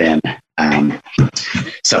exactly been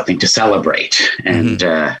something to celebrate. And,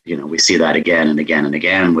 we see that again and again and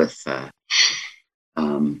again with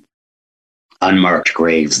unmarked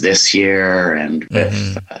graves this year, and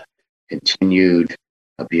with continued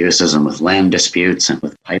abuses and with land disputes and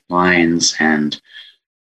with pipelines. And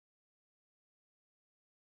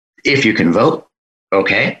if you can vote,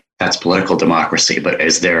 okay, that's political democracy. But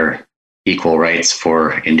is there equal rights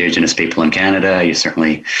for Indigenous people in Canada? You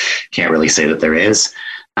certainly can't really say that there is.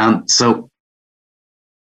 So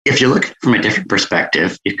if you look from a different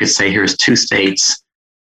perspective, you could say here's two states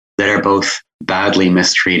that are both badly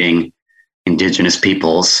mistreating Indigenous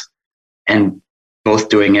peoples, and both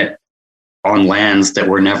doing it on lands that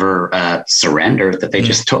were never surrendered, that they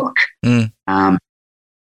just took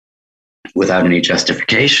without any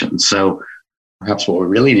justification. So perhaps what we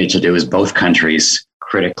really need to do is both countries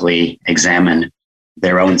critically examine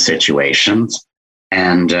their own situations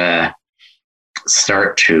and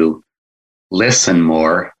start to listen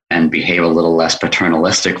more and behave a little less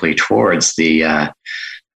paternalistically towards the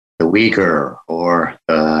Uyghur or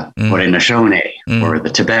the Haudenosaunee or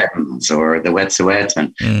the Tibetans or the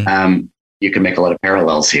Wet'suwet'en. you can make a lot of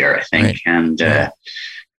parallels here, I think. Right. And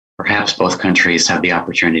perhaps both countries have the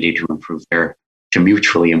opportunity to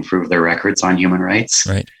mutually improve their records on human rights,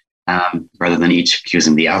 right? Rather than each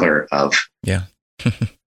accusing the other of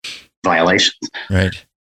violations. Right.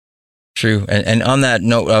 True. And on that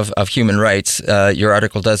note of human rights, your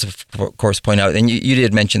article does, of course, point out, and you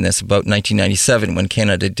did mention this about 1997 when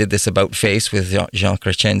Canada did this about-face with Jean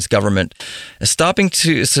Chrétien's government, stopping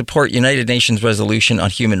to support United Nations resolution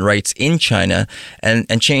on human rights in China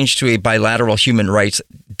and changed to a bilateral human rights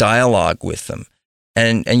dialogue with them.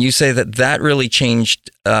 And you say that really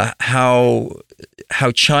changed how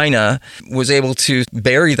China was able to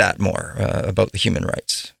bury that more about the human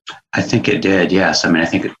rights. I think it did, yes. I mean, I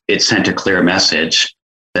think it sent a clear message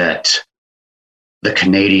that the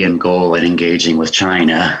Canadian goal in engaging with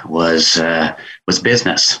China was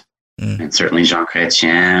business. And certainly Jean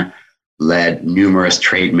Chrétien led numerous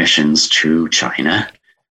trade missions to China,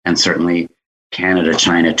 and certainly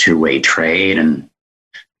Canada-China two-way trade and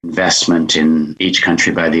investment in each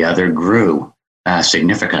country by the other grew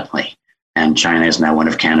significantly. And China is now one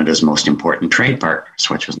of Canada's most important trade partners,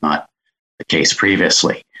 which was not the case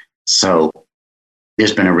previously. So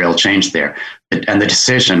there's been a real change there. And the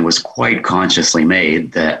decision was quite consciously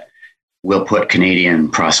made that we'll put Canadian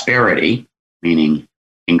prosperity, meaning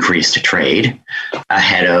increased trade,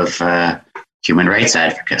 ahead of human rights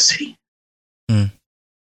advocacy.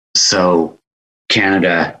 So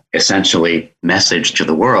Canada essentially messaged to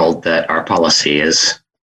the world that our policy is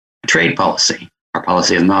a trade policy. Our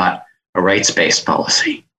policy is not a rights-based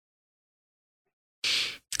policy.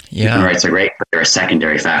 Yeah. Human rights are great, but they're a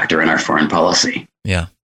secondary factor in our foreign policy. Yeah.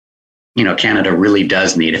 You know, Canada really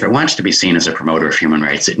does need, if it wants to be seen as a promoter of human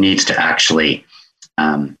rights, it needs to actually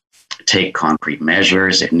take concrete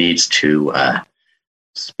measures. It needs to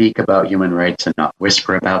speak about human rights and not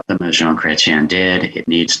whisper about them, as Jean Chrétien did. It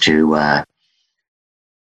needs to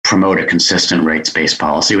promote a consistent rights-based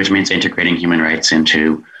policy, which means integrating human rights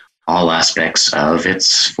into all aspects of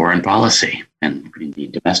its foreign policy and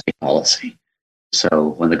indeed domestic policy. So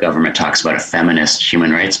when the government talks about a feminist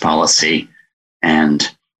human rights policy and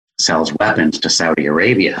sells weapons to Saudi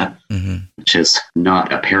Arabia, which is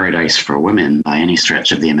not a paradise for women by any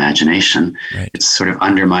stretch of the imagination, it's sort of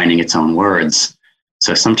undermining its own words.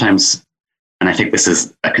 So sometimes, and I think this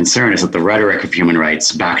is a concern, is that the rhetoric of human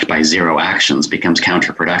rights backed by zero actions becomes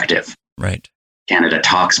counterproductive. Right. Canada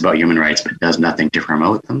talks about human rights but does nothing to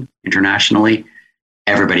promote them internationally.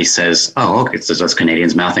 Everybody says, oh, okay, it's just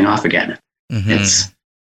Canadians mouthing off again. It's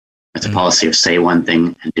a policy of say one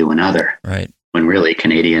thing and do another. Right. When really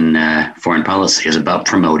Canadian foreign policy is about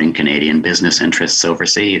promoting Canadian business interests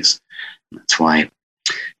overseas. That's why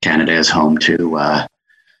Canada is home to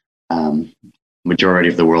majority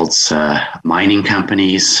of the world's mining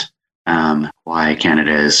companies, why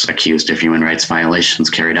Canada is accused of human rights violations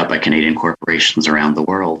carried out by Canadian corporations around the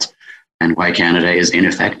world, and why Canada is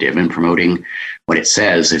ineffective in promoting what it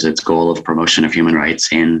says is its goal of promotion of human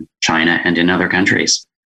rights in China and in other countries.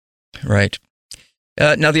 Right.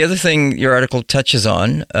 Now, the other thing your article touches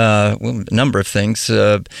on, a number of things,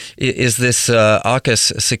 is this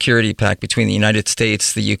AUKUS security pact between the United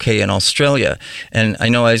States, the UK, and Australia. And I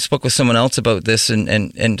know I spoke with someone else about this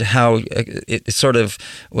and how it sort of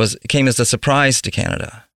came as a surprise to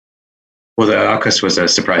Canada. Well, the AUKUS was a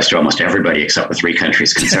surprise to almost everybody except the three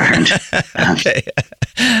countries concerned. Okay.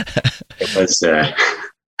 It was a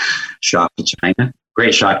shock to China,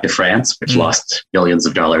 great shock to France, which lost billions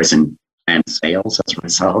of dollars in sales as a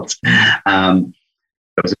result. It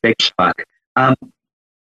was a big shock.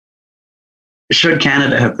 Should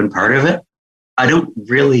Canada have been part of it? I don't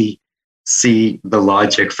really see the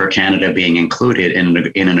logic for Canada being included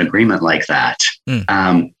in an agreement like that.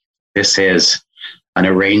 This is an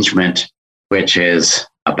arrangement which is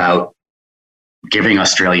about giving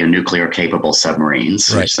Australia nuclear-capable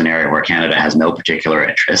submarines, which is an area where Canada has no particular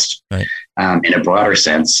interest. Right. In a broader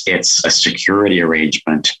sense, it's a security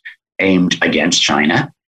arrangement aimed against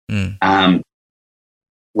China,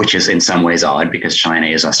 which is in some ways odd because China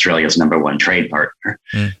is Australia's number one trade partner.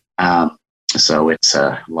 So it's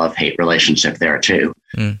a love-hate relationship there too.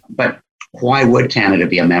 But why would Canada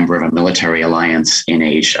be a member of a military alliance in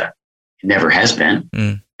Asia? It never has been.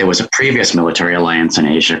 There was a previous military alliance in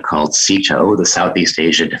Asia called SEATO, the Southeast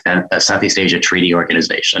Asia Treaty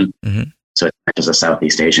Organization. So it's a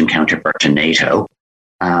Southeast Asian counterpart to NATO.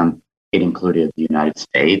 It included the United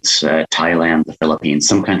States, Thailand, the Philippines,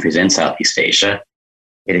 some countries in Southeast Asia.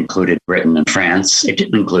 It included Britain and France. It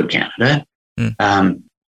didn't include Canada.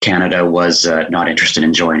 Canada was not interested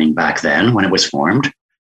in joining back then when it was formed.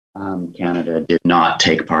 Canada did not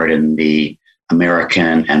take part in the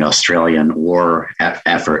American and Australian war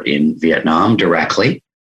effort in Vietnam directly.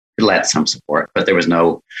 It led some support, but there was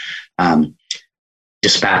no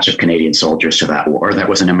dispatch of Canadian soldiers to that war. That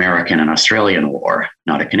was an American and Australian war,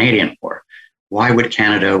 not a Canadian war. Why would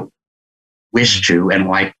Canada wish to, and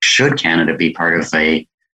why should Canada be part of a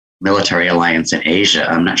military alliance in Asia?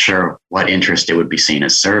 I'm not sure what interest it would be seen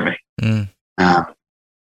as serving.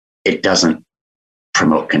 It doesn't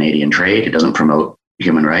promote Canadian trade. It doesn't promote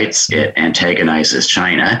human rights. It antagonizes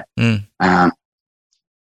China.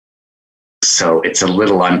 So it's a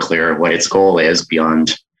little unclear what its goal is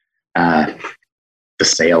beyond the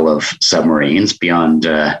sale of submarines, beyond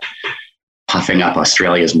puffing up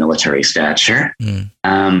Australia's military stature.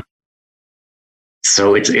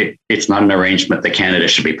 So it's not an arrangement that Canada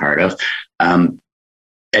should be part of,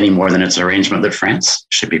 any more than it's an arrangement that France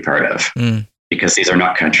should be part of, because these are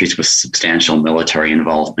not countries with substantial military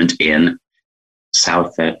involvement in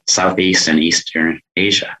Southeast and Eastern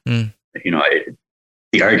Asia.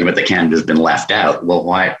 The argument that Canada has been left out, well,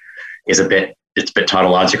 why is it's a bit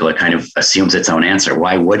tautological. It kind of assumes its own answer.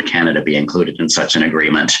 Why would Canada be included in such an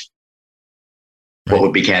agreement? Right. What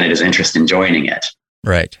would be Canada's interest in joining it?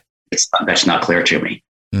 Right. That's not clear to me.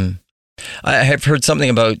 I have heard something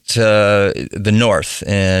about the North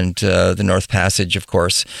and the North Passage, of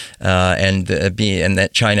course, and that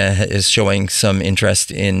China is showing some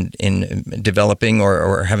interest in developing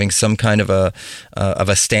or having some kind of a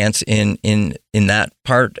stance in that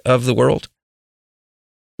part of the world.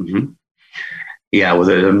 Mm-hmm. Yeah, well,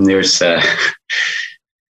 there's as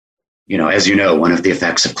you know, one of the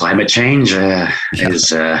effects of climate change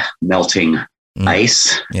is melting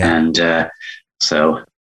ice, and so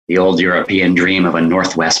the old European dream of a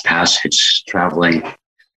Northwest Passage traveling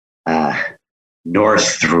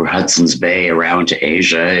north through Hudson's Bay around to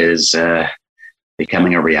Asia is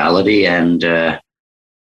becoming a reality, and it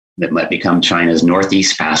might become China's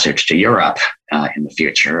Northeast Passage to Europe in the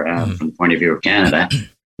future. From the point of view of Canada,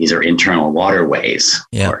 these are internal waterways,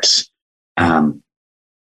 of course. And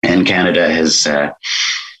Canada has...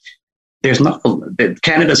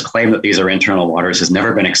 Canada's claim that these are internal waters has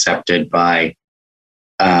never been accepted by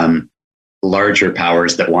larger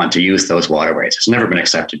powers that want to use those waterways. It's never been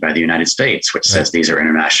accepted by the United States, which says these are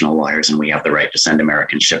international waters and we have the right to send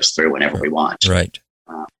American ships through whenever we want. Right.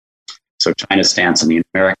 So China's stance and the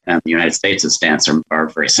United States' stance are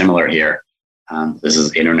very similar here. This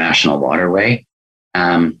is international waterway.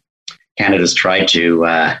 Canada's tried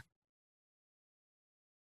to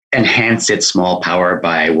enhance its small power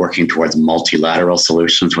by working towards multilateral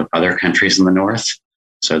solutions with other countries in the North.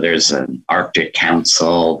 So there's an Arctic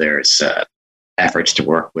Council, there's efforts to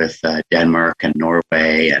work with Denmark and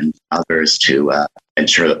Norway and others to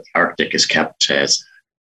ensure that the Arctic is kept as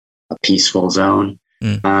a peaceful zone.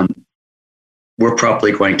 We're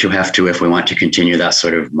probably going to have to, if we want to continue that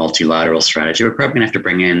sort of multilateral strategy, we're probably going to have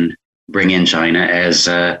to bring in China as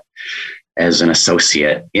an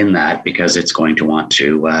associate in that, because it's going to want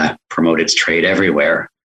to promote its trade everywhere.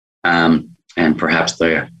 And perhaps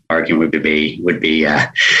the argument would be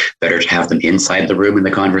better to have them inside the room in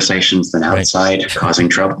the conversations than outside, causing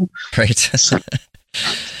trouble. Right. So,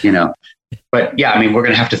 but yeah, I mean, we're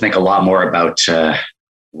going to have to think a lot more about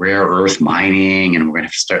rare earth mining, and we're going to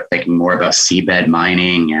have to start thinking more about seabed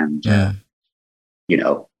mining and,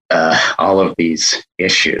 all of these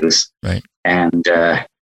issues. Right. And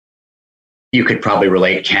you could probably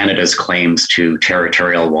relate Canada's claims to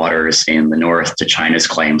territorial waters in the north to China's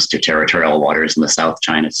claims to territorial waters in the South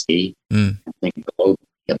China Sea. And think globally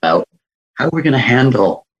about how we're going to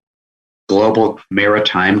handle global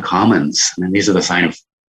maritime commons. I mean, these are the kind of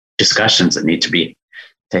discussions that need to be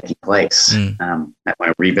taking place. I want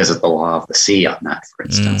to revisit the law of the sea on that, for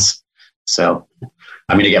instance. So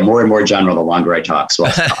I'm going to get more and more general the longer I talk. So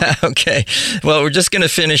okay. Well, we're just going to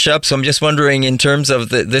finish up. So I'm just wondering, in terms of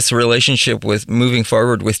this relationship with moving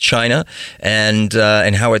forward with China and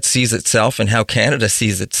how it sees itself and how Canada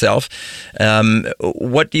sees itself,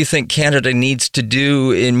 what do you think Canada needs to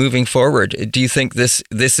do in moving forward? Do you think this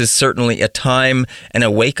is certainly a time and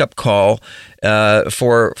a wake-up call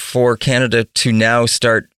for Canada to now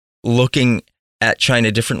start looking at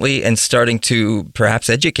China differently and starting to perhaps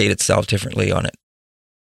educate itself differently on it?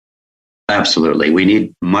 Absolutely. We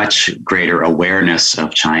need much greater awareness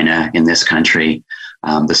of China in this country.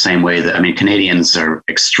 The same way that, Canadians are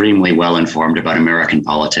extremely well informed about American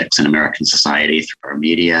politics and American society through our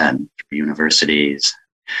media and through universities,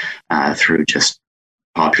 through just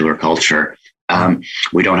popular culture.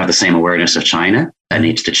 We don't have the same awareness of China. That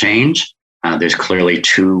needs to change. There's clearly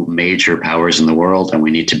two major powers in the world, and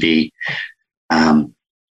we need to be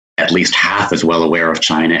at least half as well aware of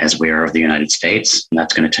China as we are of the United States. And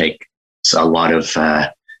that's going to take a lot of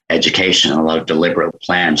education, a lot of deliberate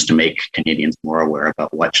plans to make Canadians more aware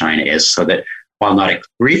about what China is, so that while not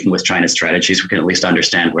agreeing with China's strategies, we can at least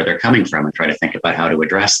understand where they're coming from and try to think about how to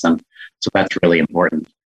address them. So that's really important.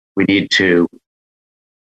 We need to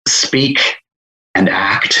speak and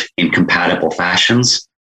act in compatible fashions.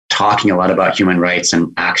 Talking a lot about human rights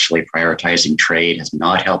and actually prioritizing trade has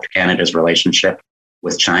not helped Canada's relationship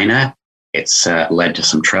with China. It's led to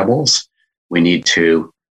some troubles. We need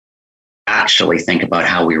to actually think about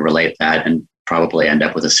how we relate that and probably end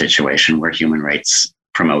up with a situation where human rights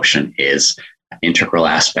promotion is an integral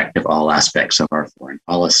aspect of all aspects of our foreign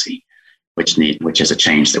policy, which is a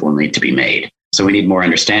change that will need to be made. So we need more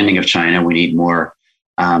understanding of China. We need more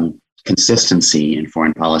consistency in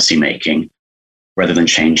foreign policy making, rather than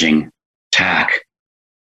changing tack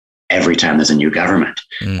every time there's a new government.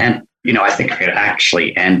 And, I think I could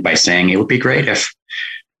actually end by saying it would be great if,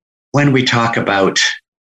 when we talk about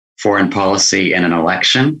foreign policy in an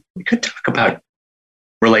election, we could talk about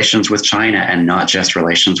relations with China and not just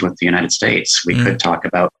relations with the United States. We could talk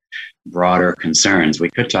about broader concerns. We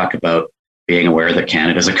could talk about being aware that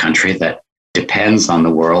Canada is a country that depends on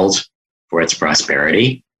the world for its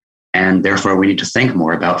prosperity. And therefore, we need to think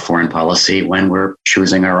more about foreign policy when we're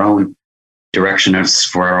choosing our own direction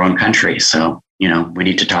for our own country. So, we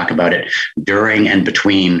need to talk about it during and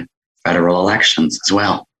between federal elections as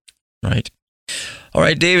well. Right. All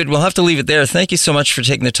right, David, we'll have to leave it there. Thank you so much for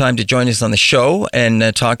taking the time to join us on the show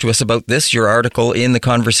and talk to us about this, your article in The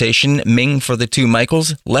Conversation, Ming for the Two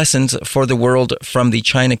Michaels, Lessons for the World from the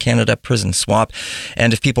China-Canada Prison Swap.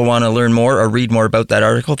 And if people want to learn more or read more about that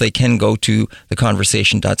article, they can go to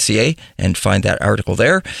theconversation.ca and find that article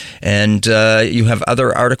there. And you have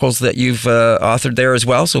other articles that you've authored there as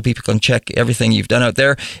well, so people can check everything you've done out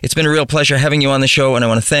there. It's been a real pleasure having you on the show, and I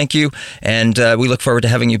want to thank you. And we look forward to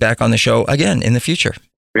having you back on the show again in the future.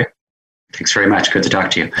 Great. Thanks very much. Good to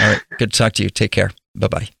talk to you. All right. Good to talk to you. Take care.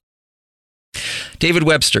 Bye-bye. David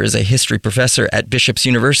Webster is a history professor at Bishop's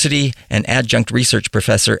University and adjunct research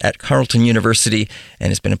professor at Carleton University,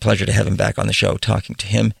 and it's been a pleasure to have him back on the show, talking to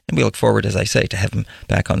him, and we look forward, as I say, to have him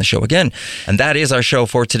back on the show again. And that is our show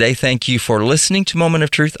for today. Thank you for listening to Moment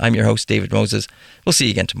of Truth. I'm your host, David Moses. We'll see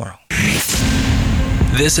you again tomorrow.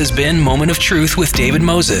 This has been Moment of Truth with David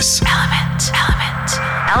Moses.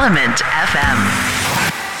 Element FM.